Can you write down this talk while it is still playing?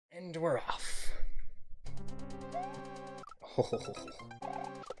we're off.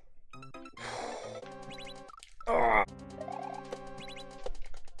 Oh.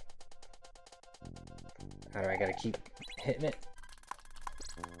 How do I gotta keep hitting it?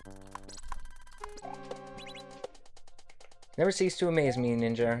 Never cease to amaze me,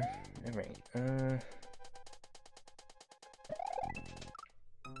 Ninja. Alright,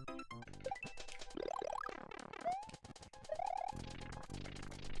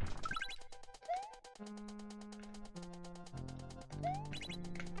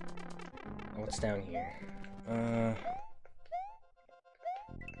 what's down here?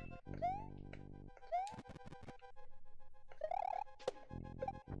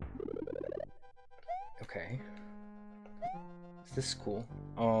 Okay. Is this cool?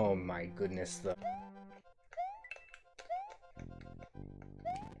 Oh my goodness, the...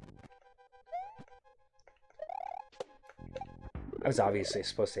 I was obviously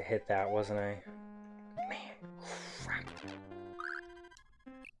supposed to hit that, wasn't I? Man, crap.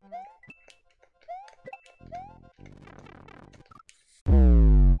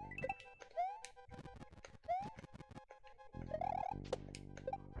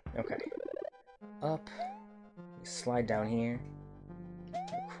 Okay. Up. Slide down here.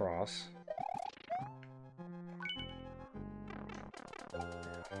 Across.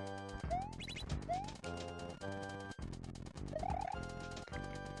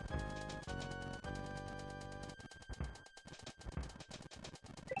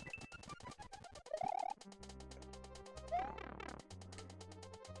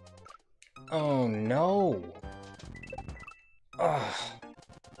 Oh no! Ugh.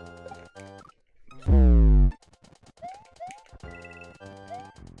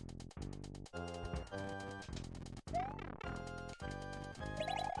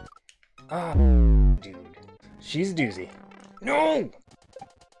 Ah, dude. She's a doozy. No!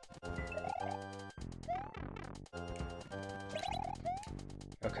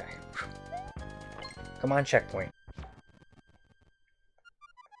 Okay. Come on, checkpoint.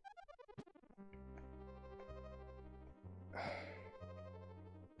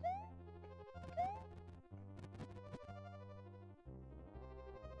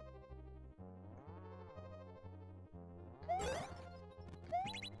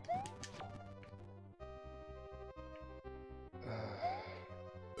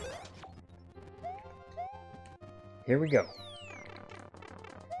 Here we go.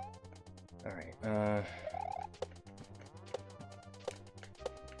 Alright, no.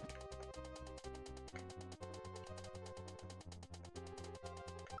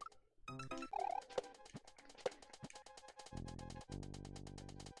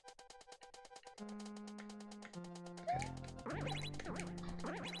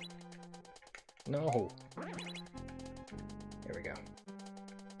 There we go.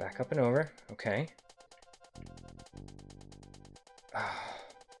 Back up and over. Okay.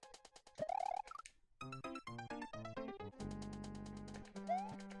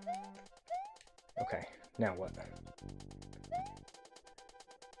 Okay, now what?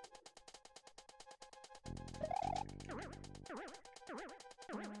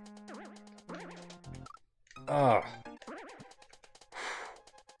 Ah.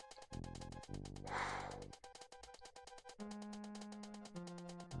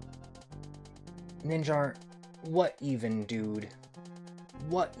 Ninja, what even, dude?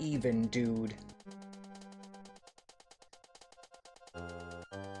 What even, dude?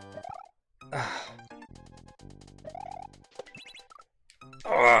 Ah.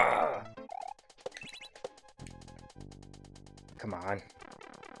 Ah. Come on.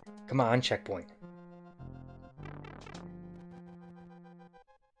 Come on, checkpoint.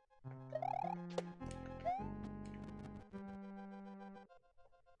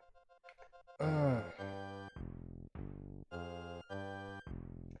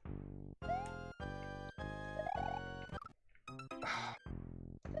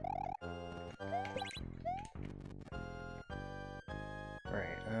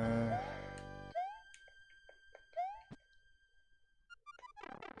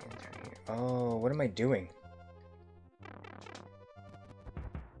 Oh, what am I doing?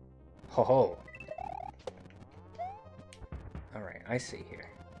 Ho ho. Alright, I see here.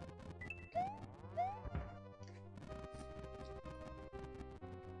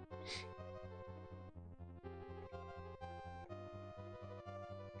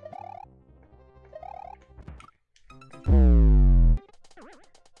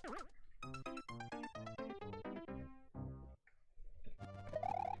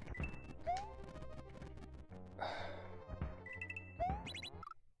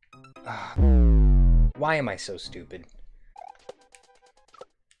 Why am I so stupid?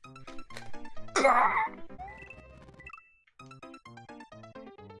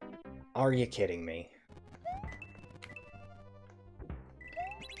 Are you kidding me?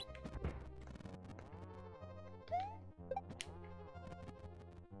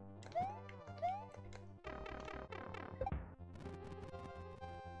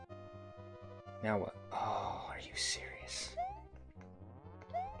 Now what? Oh, are you serious?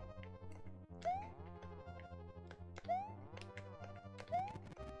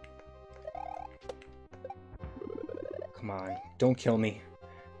 Come on, don't kill me.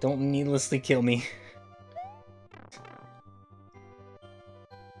 Don't needlessly kill me.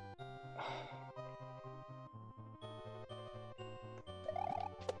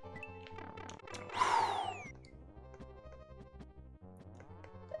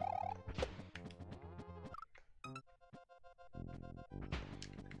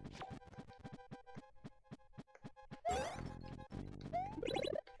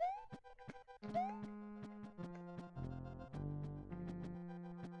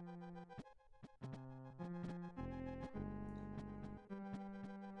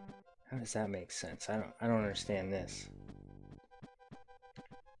 How does that make sense? I don't understand this.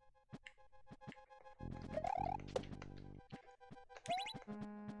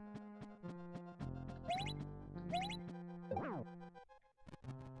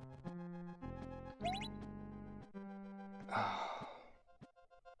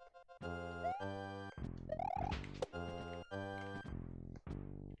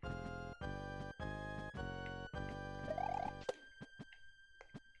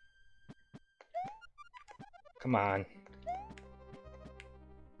 Come on.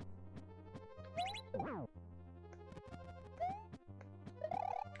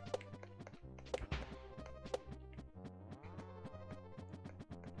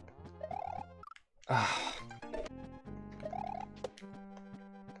 Ah.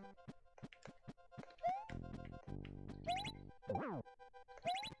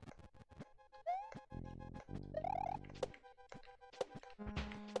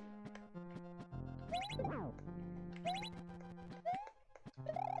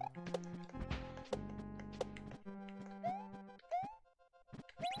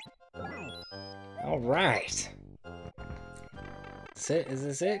 All right. Is it? Is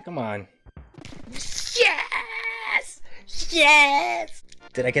this it? Come on. Yes! Yes!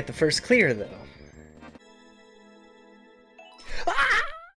 Did I get the first clear though?